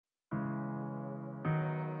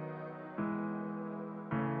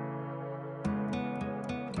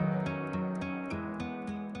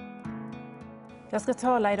Jag ska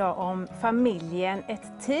tala idag om familjen,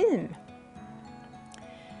 ett team.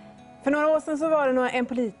 För några år sedan så var det en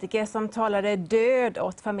politiker som talade död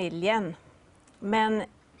åt familjen. Men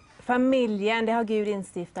familjen, det har Gud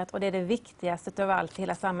instiftat och det är det viktigaste av allt i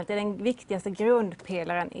hela samhället. Det är den viktigaste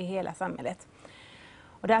grundpelaren i hela samhället.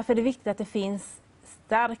 Och därför är det viktigt att det finns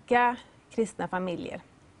starka kristna familjer.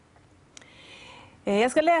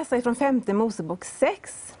 Jag ska läsa ifrån 5:e Mosebok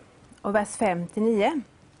 6 och vers 5-9.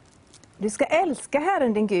 Du ska älska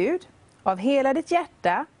Herren din Gud av hela ditt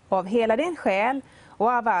hjärta, av hela din själ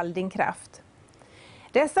och av all din kraft.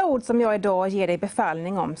 Dessa ord som jag idag ger dig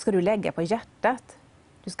befallning om ska du lägga på hjärtat.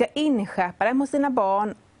 Du ska inskärpa dem hos dina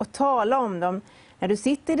barn och tala om dem när du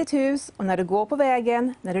sitter i ditt hus och när du går på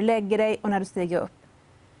vägen, när du lägger dig och när du stiger upp.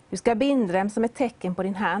 Du ska binda dem som ett tecken på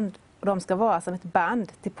din hand och de ska vara som ett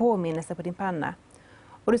band till påminnelse på din panna.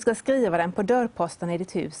 Och du ska skriva dem på dörrposterna i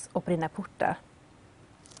ditt hus och på dina portar.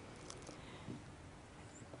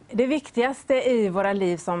 Det viktigaste i våra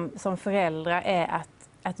liv som föräldrar är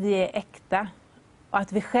att vi är äkta och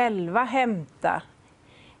att vi själva hämtar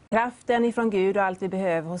kraften ifrån Gud och allt vi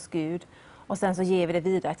behöver hos Gud och sen så ger vi det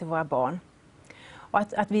vidare till våra barn. Och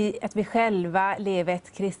att vi själva lever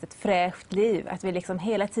ett kristet fräscht liv, att vi liksom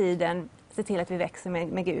hela tiden ser till att vi växer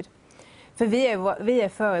med Gud. För vi är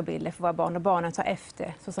förebilder för våra barn och barnen tar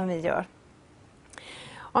efter så som vi gör.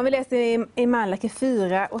 Om vi läser i Malaki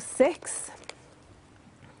 4 och 6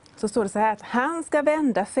 så står det så här att han ska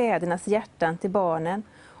vända fädernas hjärtan till barnen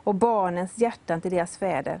och barnens hjärtan till deras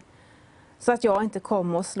fäder. Så att jag inte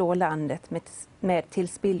kommer att slå landet med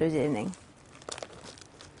tillspillogivning.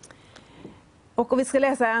 Och vi ska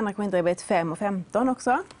läsa andra Korinthierbrevet 5 och 15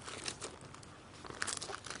 också.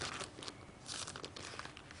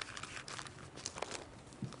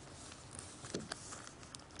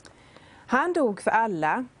 Han dog för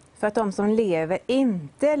alla, för att de som lever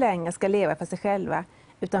inte längre ska leva för sig själva,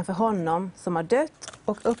 utan för honom som har dött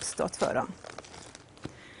och uppstått för dem.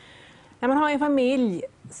 När man har en familj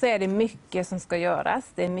så är det mycket som ska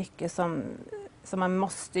göras. Det är mycket som man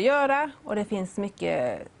måste göra och det finns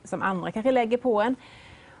mycket som andra kanske lägger på en.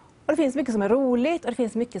 Och det finns mycket som är roligt och det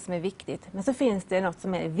finns mycket som är viktigt. Men så finns det något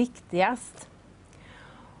som är viktigast.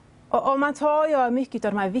 Och om man tar och gör mycket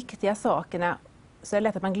av de här viktiga sakerna så är det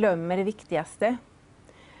lätt att man glömmer det viktigaste.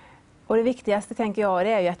 Och det viktigaste tänker jag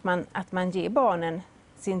det är ju att man ger barnen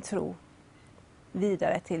sin tro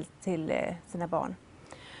vidare till sina barn.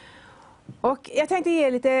 Och jag tänkte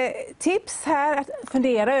ge lite tips här att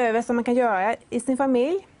fundera över som man kan göra i sin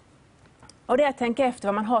familj. Och det är att tänka efter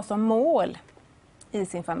vad man har som mål i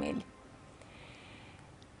sin familj.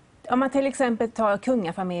 Om man till exempel tar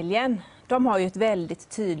kungafamiljen, de har ju ett väldigt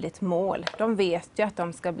tydligt mål. De vet ju att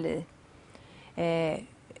de ska bli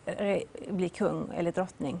kung eller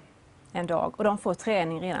drottning en dag. Och de får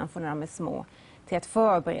träning redan från när de är små till att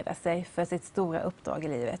förbereda sig för sitt stora uppdrag i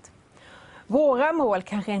livet. Våra mål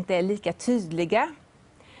kanske inte är lika tydliga,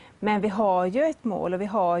 men vi har ju ett mål och vi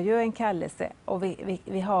har ju en kallelse och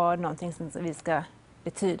vi har någonting som vi ska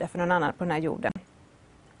betyda för någon annan på den här jorden.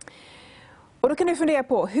 Och då kan du fundera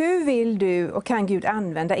på, hur vill du och kan Gud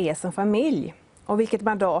använda er som familj? Och vilket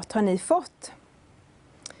mandat har ni fått?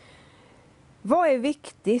 Vad är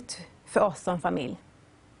viktigt för oss som familj?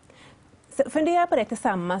 Så fundera på det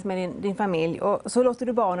tillsammans med din familj och så låter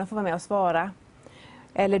du barnen få vara med och svara.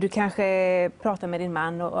 Eller du kanske pratar med din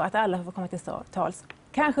man och att alla får komma till tals.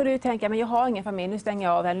 Kanske du tänker, men jag har ingen familj, nu stänger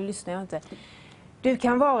jag av eller lyssnar jag inte. Du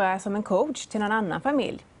kan vara som en coach till någon annan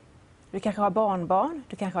familj. Du kanske har barnbarn,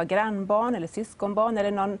 du kanske har grannbarn eller syskonbarn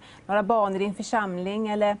eller några barn i din församling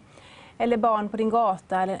eller barn på din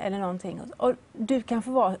gata eller någonting. Och du kan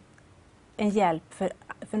få vara en hjälp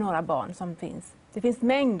för några barn som finns. Det finns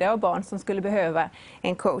mängder av barn som skulle behöva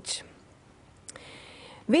en coach.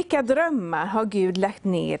 Vilka drömmar har Gud lagt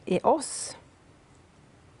ner i oss?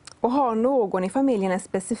 Och har någon i familjen en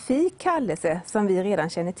specifik kallelse som vi redan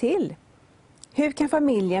känner till? Hur kan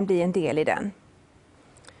familjen bli en del i den?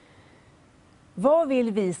 Vad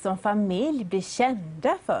vill vi som familj bli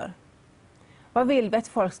kända för? Vad vill vi att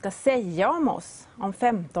folk ska säga om oss om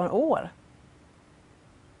 15 år?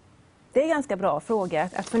 Det är en ganska bra fråga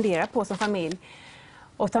att fundera på som familj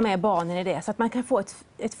och ta med barnen i det så att man kan få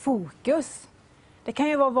ett fokus. Det kan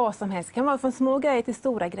ju vara vad som helst, det kan vara från små grejer till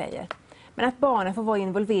stora grejer. Men att barnen får vara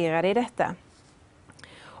involverade i detta.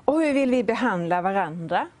 Och hur vill vi behandla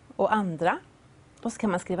varandra och andra? Och så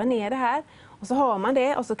kan man skriva ner det här. Och så har man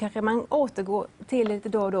det och så kanske man återgår till lite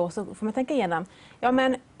då och då. Så får man tänka igenom, ja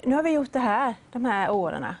men nu har vi gjort det här de här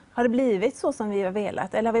åren. Har det blivit så som vi har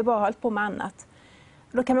velat eller har vi bara hållit på med annat?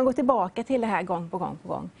 Och då kan man gå tillbaka till det här gång på gång på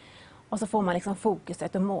gång. Och så får man liksom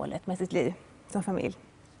fokuset och målet med sitt liv som familj.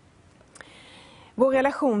 Vår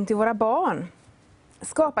relation till våra barn.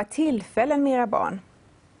 Skapa tillfällen med era barn.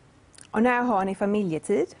 Och när har ni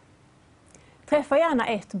familjetid? Träffa gärna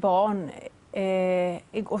ett barn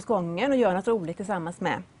åt gången och gör något roligt tillsammans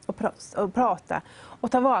med. Och prata.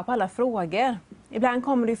 Och ta vara på alla frågor. Ibland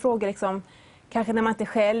kommer det ju frågor liksom, kanske när man inte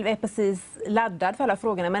själv är precis laddad för alla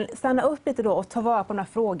frågorna. Men stanna upp lite då och ta vara på de här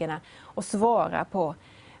frågorna. Och svara på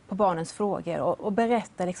barnens frågor. Och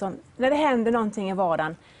berätta liksom, när det händer någonting i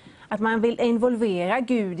vardagen. Att man vill involvera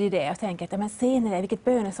Gud i det och tänka att men ser ni det, vilket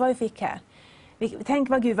bönesvar vi fick här. Tänk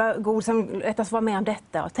vad Gud var god som lät oss vara med om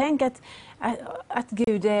detta. Och tänk att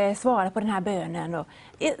Gud svarar på den här bönen. Och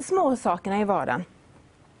små sakerna i vardagen.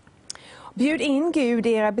 Bjud in Gud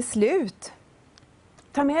i era beslut.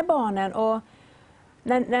 Ta med barnen och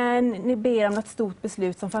när ni ber om något stort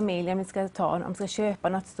beslut som familj, om ni ska om ni ska köpa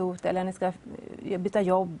något stort eller ni ska byta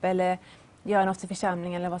jobb eller göra något i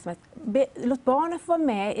församlingen eller vad som helst. Låt barnen få vara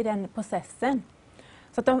med i den processen.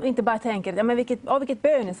 Så att de inte bara tänker, ja, men vilket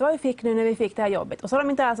bönesvar vi fick nu när vi fick det här jobbet. Och så har de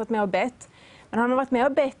inte alls varit med och bett. Men har de varit med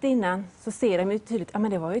och bett innan så ser de ju tydligt, ja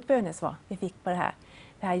men det var ju ett bönesvar vi fick på det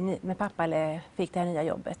här med pappa eller fick det här nya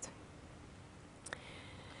jobbet.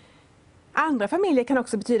 Andra familjer kan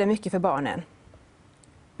också betyda mycket för barnen.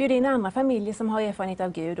 Bjud in andra familjer som har erfarenhet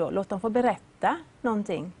av Gud och låt dem få berätta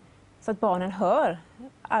någonting. Så att barnen hör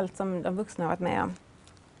allt som de vuxna har varit med om.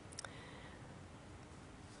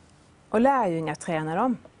 Och lärjungaträna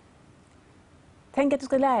dem. Tänk att du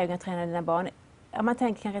ska lärjungaträna dina barn. Ja, man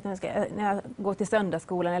tänker kanske att man ska, när jag går till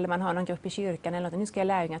söndagsskolan eller man har någon grupp i kyrkan eller något, nu ska jag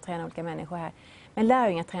lärjungaträna olika människor här. Men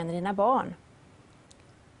lärjungaträna dina barn.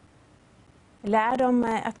 Lär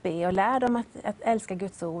dem att be och lär dem att älska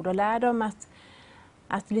Guds ord och lär dem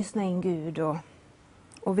att lyssna in Gud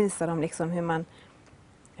och visa dem liksom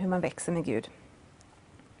hur man växer med Gud.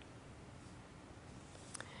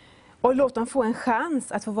 Och låt dem få en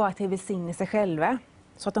chans att få vara till välsignelse själva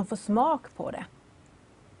så att de får smak på det.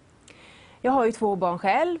 Jag har ju 2 barn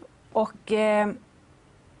själv och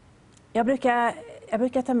jag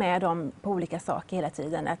brukar ta med dem på olika saker hela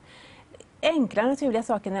tiden. Enkla naturliga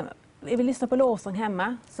saker. När vi lyssnar på lovsång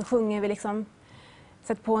hemma så sjunger vi liksom,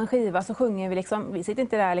 sätt på en skiva så sjunger vi liksom, vi sitter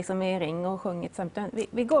inte där liksom i ring och sjunger tillsammans.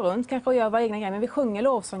 Vi går runt kanske och gör våra egna grejer men vi sjunger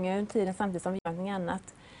lovsånger under tiden samtidigt som vi gör någonting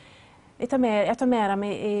annat. Jag tar med dem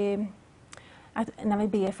att när vi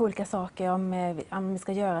ber för olika saker om vi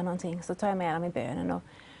ska göra någonting så tar jag med dem i bönen.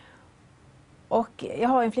 Och jag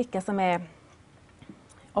har en flicka som är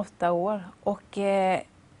 8 år och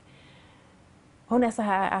hon är så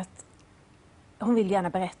här att hon vill gärna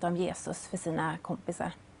berätta om Jesus för sina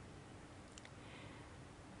kompisar.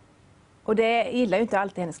 Och det gillar ju inte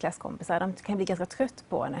alltid hennes klasskompisar. De kan bli ganska trött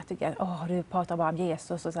på henne. Tycker att du pratar bara om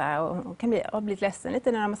Jesus och så här. Och hon kan bli ledsen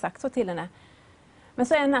lite när de har sagt så till henne. Men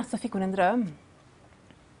så en natt så fick hon en dröm.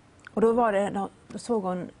 Och då såg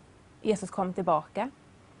hon Jesus kom tillbaka.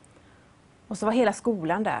 Och så var hela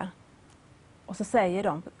skolan där. Och så säger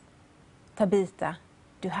de, Tabita,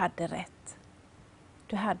 du hade rätt.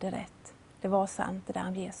 Du hade rätt. Det var sant det där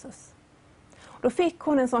om Jesus. Och då fick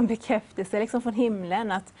hon en sån bekräftelse liksom från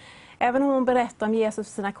himlen att även om hon berättar om Jesus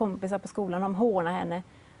för sina kompisar på skolan, om hånar henne,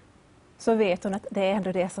 så vet hon att det är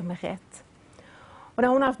ändå det som är rätt. Och när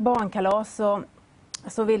hon har haft barnkalas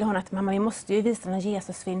så ville hon att mamma, vi måste ju visa en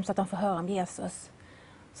Jesusfilm så att de får höra om Jesus.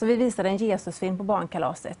 Så vi visade en Jesusfilm på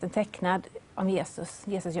barnkalaset, en tecknad om Jesus.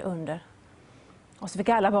 Jesus gör under. Och så fick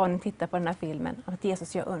alla barnen titta på den här filmen om att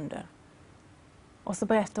Jesus gör under. Och så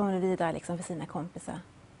berättade hon det vidare liksom för sina kompisar.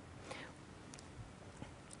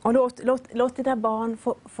 Och låt dina barn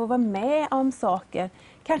få vara med om saker,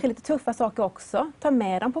 kanske lite tuffa saker också. Ta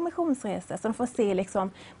med dem på missionsresor så de får se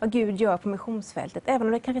liksom vad Gud gör på missionsfältet. Även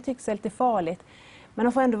om det kanske tycks lite farligt. Men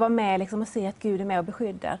de får ändå vara med liksom och se att Gud är med och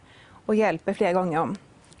beskyddar och hjälper flera gånger om.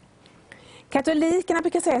 Katolikerna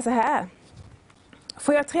brukar säga så här.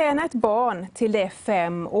 Får jag träna ett barn till det är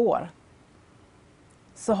 5 år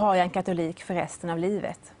så har jag en katolik för resten av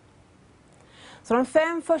livet. Så de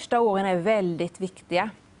 5 första åren är väldigt viktiga.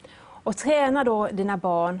 Och träna då dina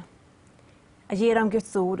barn, ge dem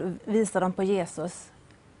Guds ord, visa dem på Jesus.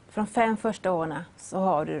 För de 5 första åren så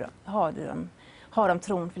har de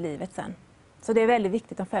tron för livet sen. Så det är väldigt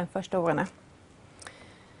viktigt de 5 första åren.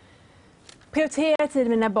 Prioritera tid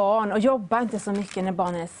med dina barn och jobba inte så mycket när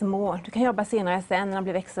barnen är små. Du kan jobba senare sen när de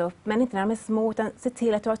blir växa upp, men inte när de är små, utan se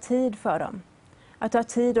till att du har tid för dem. Att du har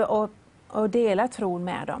tid att dela tron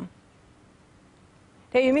med dem.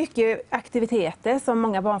 Det är ju mycket aktiviteter som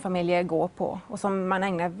många barnfamiljer går på och som man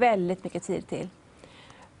ägnar väldigt mycket tid till.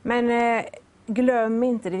 Men glöm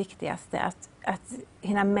inte det viktigaste, att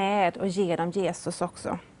hinna med och ge dem Jesus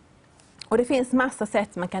också. Och det finns massa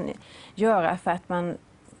sätt man kan göra för att man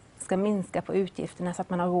ska minska på utgifterna så att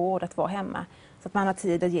man har råd att vara hemma. Så att man har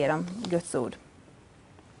tid att ge dem Guds ord.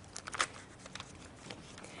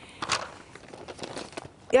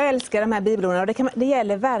 Jag älskar de här bibelorden och det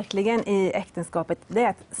gäller verkligen i äktenskapet. Det är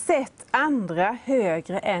att sätt andra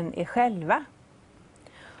högre än er själva.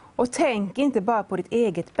 Och tänk inte bara på ditt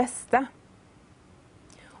eget bästa.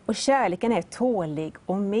 Och kärleken är tålig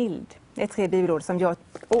och mild. Det är 3 bibelord som jag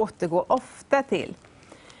återgår ofta till.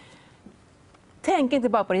 Tänk inte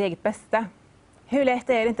bara på ditt eget bästa. Hur lätt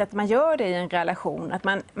är det inte att man gör det i en relation? Att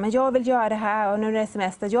men jag vill göra det här och nu är det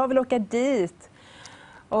semester. Jag vill åka dit.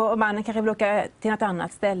 Och mannen kanske vill åka till något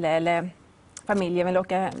annat ställe eller familjen vill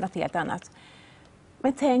åka något helt annat.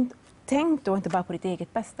 Men tänk då inte bara på ditt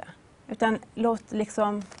eget bästa. Utan låt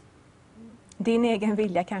liksom din egen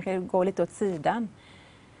vilja kanske gå lite åt sidan.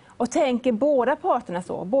 Och tänker båda parterna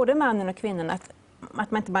så, både mannen och kvinnan, att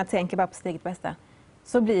man inte bara tänker bara på sitt eget bästa.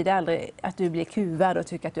 Så blir det aldrig att du blir kuvad och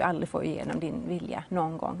tycker att du aldrig får igenom din vilja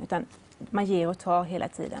någon gång. Utan man ger och tar hela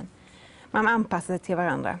tiden. Man anpassar sig till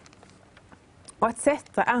varandra. Och att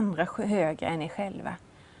sätta andra högre än er själva.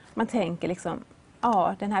 Man tänker liksom,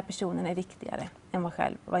 ja, den här personen är viktigare än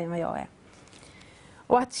vad jag är.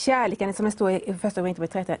 Och att kärleken, som det står i första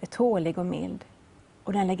Korinthierbrevet 13, är tålig och mild.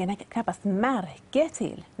 Och den lägger knappast märke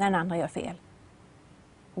till när den andra gör fel.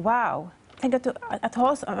 Wow! Tänk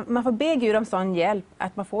man får be Gud om sån hjälp,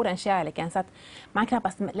 att man får den kärleken så att man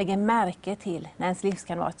knappast lägger märke till när ens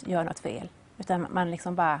livskamrat gör något fel. Utan man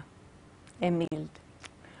liksom bara är mild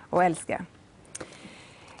och älskar.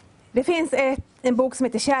 Det finns en bok som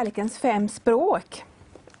heter Kärlekens 5 språk.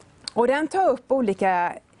 Och den tar upp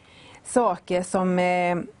olika saker som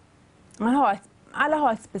alla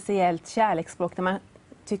har ett speciellt kärleksspråk där man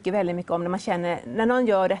tycker väldigt mycket om det. Man känner, när någon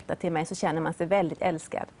gör detta till mig så känner man sig väldigt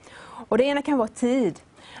älskad. Och det ena kan vara tid.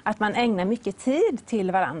 Att man ägnar mycket tid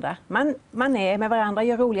till varandra. Man är med varandra,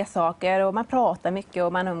 gör roliga saker och man pratar mycket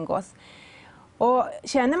och man umgås. Och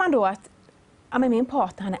känner man då att men min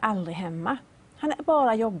partner, han är aldrig hemma. Han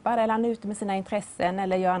bara jobbar eller han är ute med sina intressen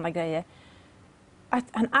eller gör andra grejer. Att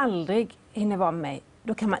han aldrig hinner vara med mig.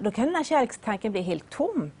 Då kan den här kärlekstanken bli helt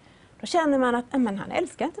tom. Då känner man att men han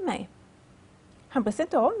älskar inte mig. Han bryr sig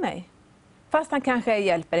inte om mig. Fast han kanske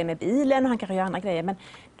hjälper dig med bilen och han kanske gör andra grejer. Men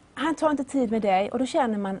han tar inte tid med dig och då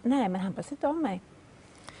känner man, nej men han bryr sig inte om mig.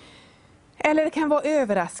 Eller det kan vara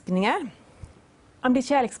överraskningar. Om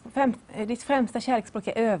ditt främsta kärleksspråk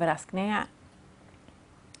är överraskningar.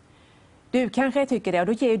 Du kanske tycker det och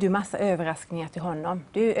då ger du massa överraskningar till honom.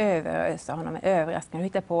 Du överöser honom med överraskningar. Du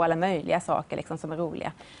hittar på alla möjliga saker liksom, som är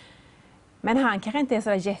roliga. Men han kanske inte är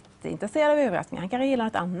så jätteintresserad av överraskningar. Han kanske gillar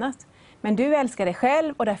något annat. Men du älskar dig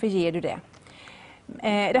själv och därför ger du det.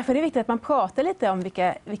 Därför är det viktigt att man pratar lite om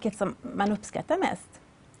vilket som man uppskattar mest.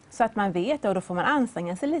 Så att man vet det och då får man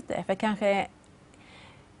anstränga sig lite. För kanske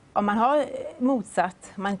om man har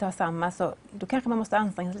motsatt, man inte har samma, så då kanske man måste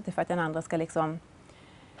anstränga sig lite för att den andra ska liksom,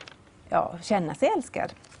 känna sig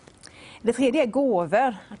älskad. Det tredje är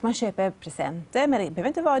gåvor. Att man köper presenter. Men det behöver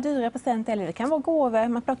inte vara dyra presenter. Eller det kan vara gåvor.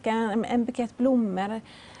 Man plockar en bukett blommor.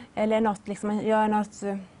 Eller något, liksom, gör något,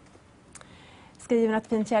 skriver något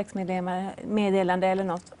fint kärleksmeddelande eller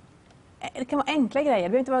något. Det kan vara enkla grejer. Det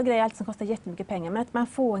behöver inte vara grejer allt som kostar jättemycket pengar. Men att man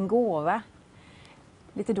får en gåva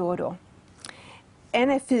lite då och då.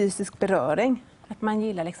 En är fysisk beröring. Att man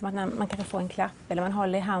gillar liksom att man kanske får en klapp. Eller man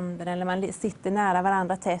håller i handen. Eller man sitter nära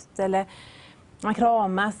varandra tätt. Eller man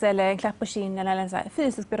kramas eller en klapp på kinden eller så här.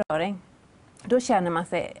 Fysisk beröring. Då känner man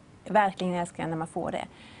sig verkligen älskad när man får det.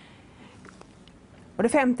 Och det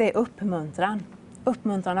femte är uppmuntran.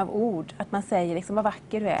 Uppmuntran av ord. Att man säger liksom vad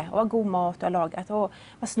vacker du är. Och vad god mat du har lagat. Och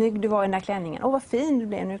vad snygg du var i den där klänningen. Och vad fin du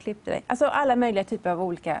blev när du klippte dig. Alltså alla möjliga typer av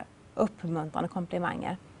olika uppmuntran och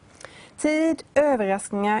komplimanger. Tid,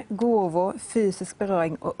 överraskningar, gåvor, fysisk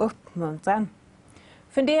beröring och uppmuntran.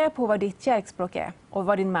 Fundera på vad ditt kärleksspråk är. Och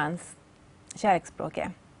vad din mans kärleksspråk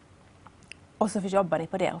är. Och så jobbar ni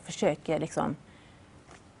på det och försöker liksom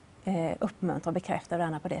uppmuntra och bekräfta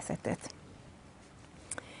varandra på det sättet.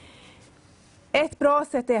 Ett bra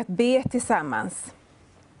sätt är att be tillsammans.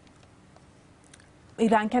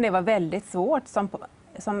 Ibland kan det vara väldigt svårt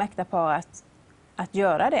som äkta par att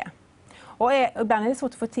göra det. Och ibland är det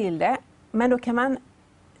svårt att få till det. Men då kan man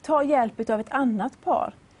ta hjälp av ett annat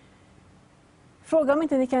par. Fråga om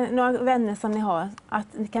inte ni kan, några vänner som ni har, att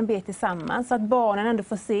ni kan be tillsammans. Så att barnen ändå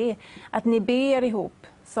får se att ni ber ihop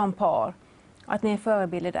som par. Och att ni är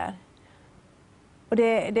förebilder där. Och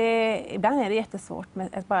ibland är det jättesvårt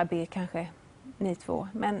med att bara be kanske ni två.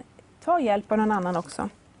 Men ta hjälp av någon annan också.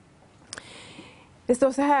 Det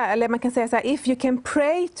står så här, eller man kan säga så här. If you can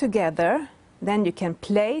pray together, then you can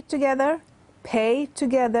play together, pay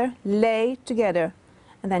together, lay together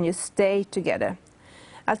and then you stay together.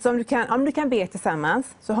 Alltså om du kan be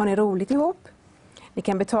tillsammans så har ni roligt ihop. Ni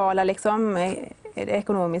kan betala liksom det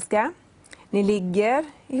ekonomiska. Ni ligger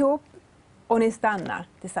ihop och ni stannar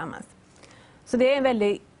tillsammans. Så det är en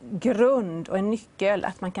väldigt grund och en nyckel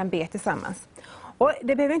att man kan be tillsammans. Och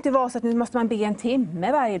det behöver inte vara så att nu måste man be en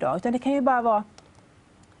timme varje dag, utan det kan ju bara vara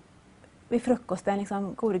vid frukosten,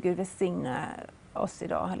 liksom, gode Gud välsigna oss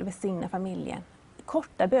idag, eller välsigna familjen.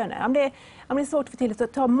 Korta böner. Om det är svårt att få till det, så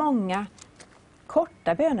ta många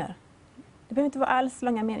korta böner. Det behöver inte vara alls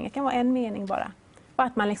långa meningar, det kan vara en mening bara. Och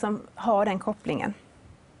att man liksom har den kopplingen.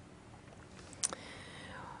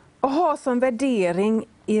 Och ha som värdering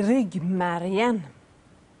i ryggmärgen: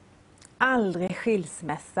 aldrig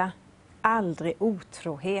skilsmässa, aldrig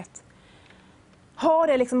otrohet. Ha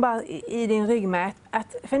det liksom bara i din ryggmärg,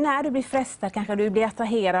 att för när du blir frestad kanske du blir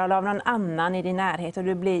attraherad av någon annan i din närhet och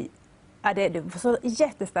du får så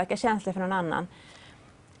jättestarka känslor för någon annan.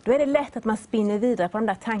 Då är det lätt att man spinner vidare på de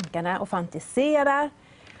där tankarna och fantiserar.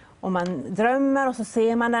 Och man drömmer och så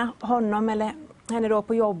ser man honom eller henne då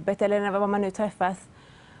på jobbet eller var man nu träffas.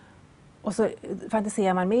 Och så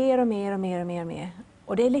fantiserar man mer och mer och mer och mer och mer.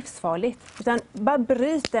 Och det är livsfarligt. Utan bara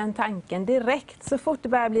bryt den tanken direkt. Så fort du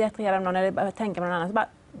börjar bli attraherad av någon eller börjar tänka på någon annan, så bara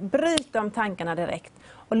bryt de tankarna direkt.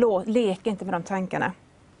 Och lek inte med de tankarna.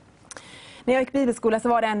 När jag gick bibelskola så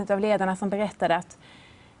var det en av ledarna som berättade att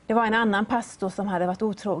det var en annan pastor som hade varit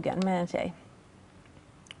otrogen med en tjej.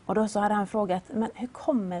 Och då så hade han frågat, men hur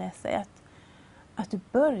kommer det sig att du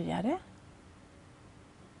började?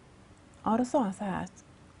 Ja, då sa han så här att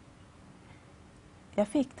jag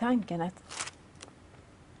fick tanken att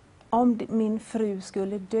om min fru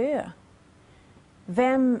skulle dö,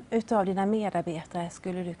 vem utav dina medarbetare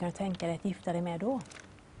skulle du kunna tänka dig att gifta dig med då?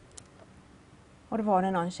 Och då var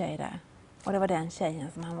det någon tjej där. Och det var den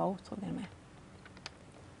tjejen som han var otrogen med.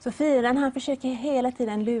 Så fienden, han försöker hela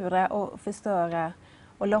tiden lura och förstöra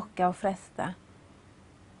och locka och fresta.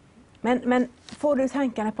 Men får du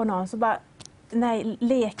tankarna på någon så bara, nej,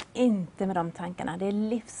 lek inte med de tankarna. Det är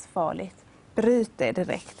livsfarligt. Bryt det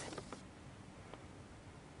direkt.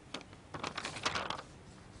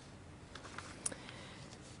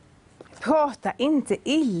 Prata inte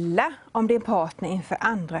illa om din partner inför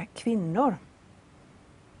andra kvinnor.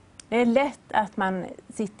 Det är lätt att man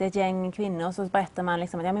sitter ett gäng kvinnor och så berättar man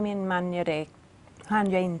liksom att ja, men min man gör det,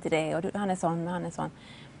 han gör inte det och han är sån och han är sån.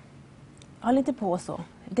 Håll inte på så.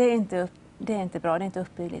 Det är inte bra, det är inte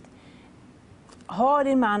uppbyggligt. Har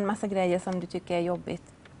din man massa grejer som du tycker är jobbigt,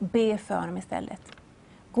 be för honom istället.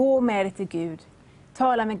 Gå med det till Gud.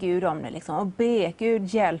 Tala med Gud om det liksom och be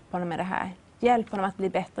Gud hjälp honom med det här. Hjälp honom att bli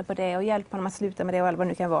bättre på det och hjälp honom att sluta med det och allt vad det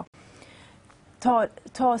nu kan vara.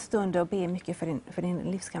 Ta stunder och be mycket för din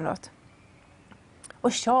livskamrat.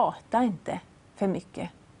 Och tjata inte för mycket.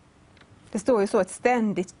 Det står ju så, ett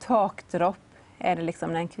ständigt takdropp är det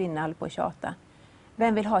liksom när en kvinna håller på att tjata.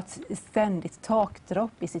 Vem vill ha ett ständigt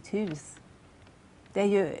takdropp i sitt hus? Det är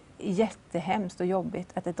ju jättehemskt och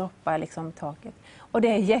jobbigt att det droppar liksom taket. Och det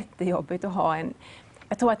är jättejobbigt att ha en...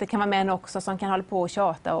 Jag tror att det kan vara män också som kan hålla på och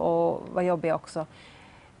tjata och vara jobbiga också.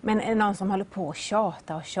 Men någon som håller på och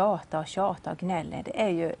tjata och gnäller, det är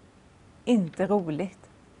ju inte roligt.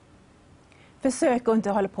 Försök att inte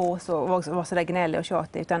hålla på så och vara så där gnällig och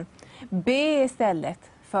tjata, utan be istället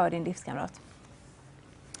för din livskamrat.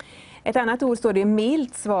 Ett annat ord står det,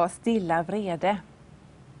 milt svar, stilla vrede.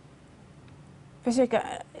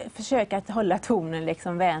 Försök att hålla tonen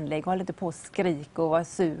liksom vänlig, håll inte på och skrik och vara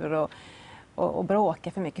sur och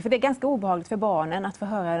bråka för mycket. För det är ganska obehagligt för barnen att få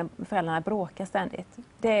höra föräldrarna bråka ständigt.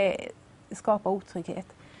 Det skapar otrygghet.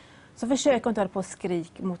 Så försök inte hålla på och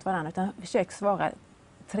skrik mot varandra, utan försök svara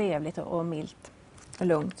trevligt och milt och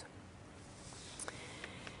lugnt.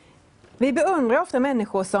 Vi beundrar ofta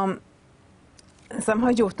människor som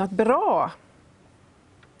har gjort något bra.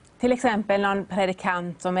 Till exempel någon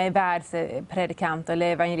predikant som är världspredikant eller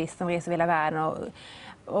evangelist som reser hela världen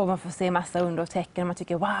och man får se massa under och tecken och man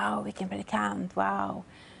tycker wow, vilken predikant, wow.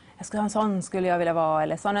 En sån skulle jag vilja vara,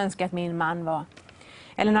 eller sån önskar jag att min man var.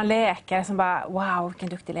 Eller någon läkare som bara, wow, vilken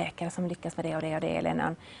duktig läkare som lyckas med det och det och det.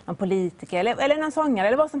 Eller någon politiker eller någon sångare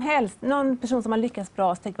eller vad som helst. Någon person som har lyckats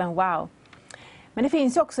bra, så tänker man wow. Men det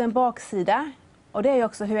finns ju också en baksida. Och det är ju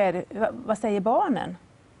också, vad säger barnen?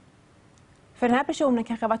 För den här personen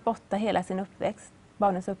kanske har varit borta hela sin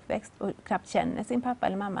barnens uppväxt och knappt känner sin pappa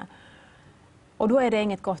eller mamma. Och då är det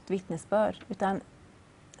inget gott vittnesbörd, utan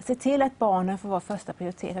se till att barnen får vara första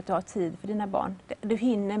prioritet, att du har tid för dina barn. Du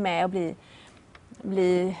hinner med att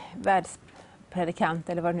bli världspredikant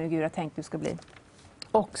eller vad nu Gud har tänkt du ska bli.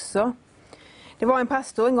 Också. Det var en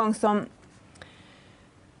pastor en gång som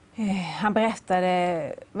han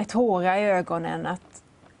berättade med tårar i ögonen att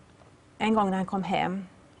en gång när han kom hem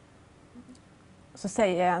så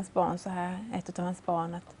säger hans barn så här, ett av hans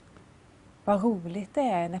barn, att vad roligt det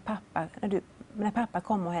är när pappa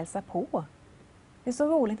kommer och hälsar på. Det är så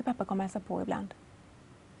roligt när pappa kommer och hälsar på ibland.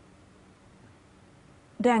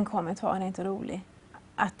 Den kommentaren är inte rolig.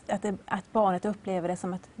 Att barnet upplever det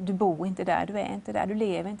som att du bor inte där, du är inte där, du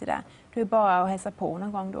lever inte där. Du är bara och hälsar på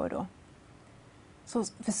någon gång då och då. Så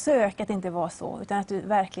försök att inte vara så, utan att du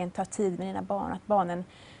verkligen tar tid med dina barn. Att barnen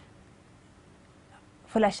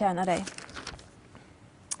får lära känna dig.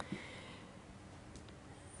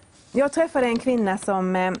 Jag träffade en kvinna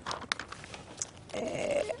som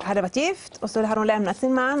hade varit gift och så hade hon lämnat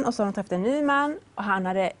sin man och så hade hon träffat en ny man och han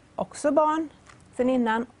hade också barn sen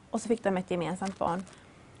innan och så fick de ett gemensamt barn.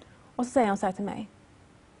 Och så säger hon så här till mig: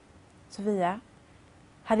 Sofia,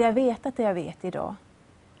 hade jag vetat det jag vet idag,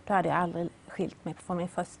 då hade jag aldrig skilt mig från min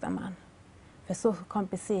första man. För så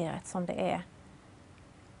komplicerat som det är,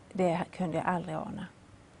 det kunde jag aldrig ana.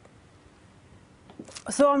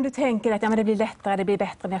 Så om du tänker att det blir lättare, det blir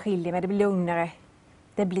bättre när jag skiljer mig, det blir lugnare.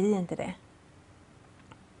 Det blir inte det.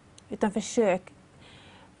 Utan försök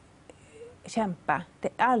kämpa.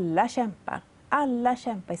 Alla kämpar. Alla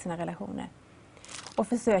kämpar i sina relationer. Och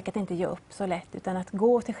försök att inte ge upp så lätt, utan att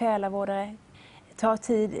gå till själavårdare, ta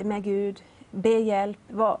tid med Gud, be hjälp.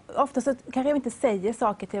 Ofta så kanske vi inte säger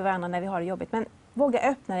saker till varandra när vi har det jobbigt, men våga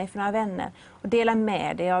öppna dig för några vänner och dela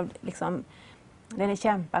med dig av det ni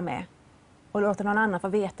kämpar med. Och låta någon annan få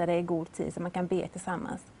veta det i god tid så man kan be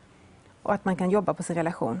tillsammans. Och att man kan jobba på sin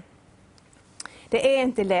relation. Det är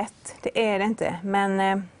inte lätt, det är det inte.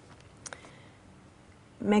 Men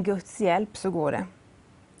med Guds hjälp så går det.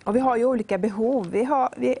 Och vi har ju olika behov.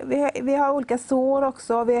 Vi har olika sår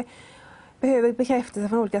också. Vi behöver bekräftelse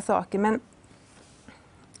från olika saker. Men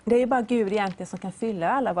det är ju bara Gud egentligen som kan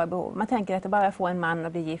fylla alla våra behov. Man tänker att det bara får en man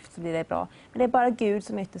och bli gift så blir det bra. Men det är bara Gud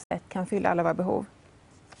som ytterst sett kan fylla alla våra behov.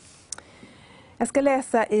 Jag ska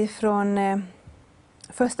läsa ifrån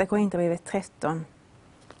första Korinthierbrevet 13,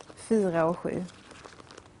 4 och 7.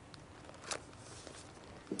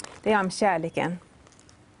 Det är om kärleken.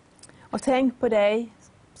 Och tänk på dig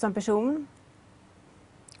som person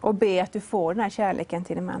och be att du får den här kärleken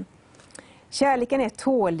till din man. Kärleken är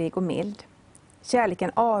tålig och mild.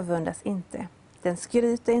 Kärleken avundas inte. Den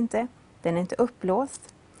skryter inte. Den är inte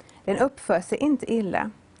uppblåst. Den uppför sig inte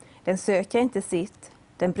illa. Den söker inte sitt.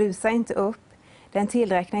 Den brusar inte upp. Den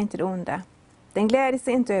tillräknar inte det onda. Den gläder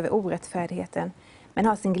sig inte över orättfärdigheten, men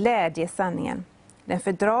har sin glädje i sanningen. Den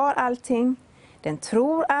fördrar allting. Den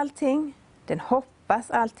tror allting. Den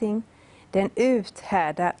hoppas allting. Den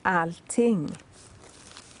uthärdar allting.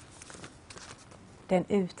 Den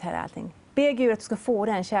uthärdar allting. Be Gud att du ska få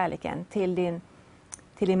den kärleken till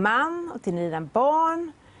din man och till dina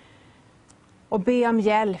barn. Och be om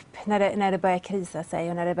hjälp när det börjar krisa sig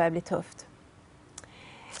och när det börjar bli tufft.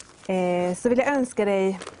 Så vill jag önska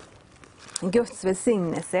dig Guds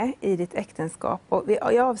välsignelse i ditt äktenskap. Och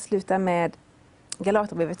jag avslutar med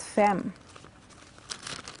Galaterbrevet 5.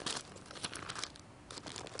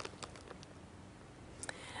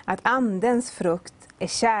 Att andens frukt är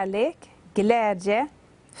kärlek, glädje,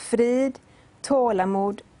 frid,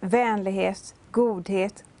 tålamod, vänlighet,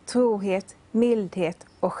 godhet, trohet, mildhet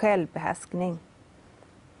och självbehärskning.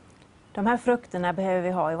 De här frukterna behöver vi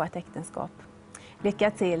ha i vårt äktenskap.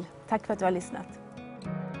 Lycka till. Tack för att du har lyssnat.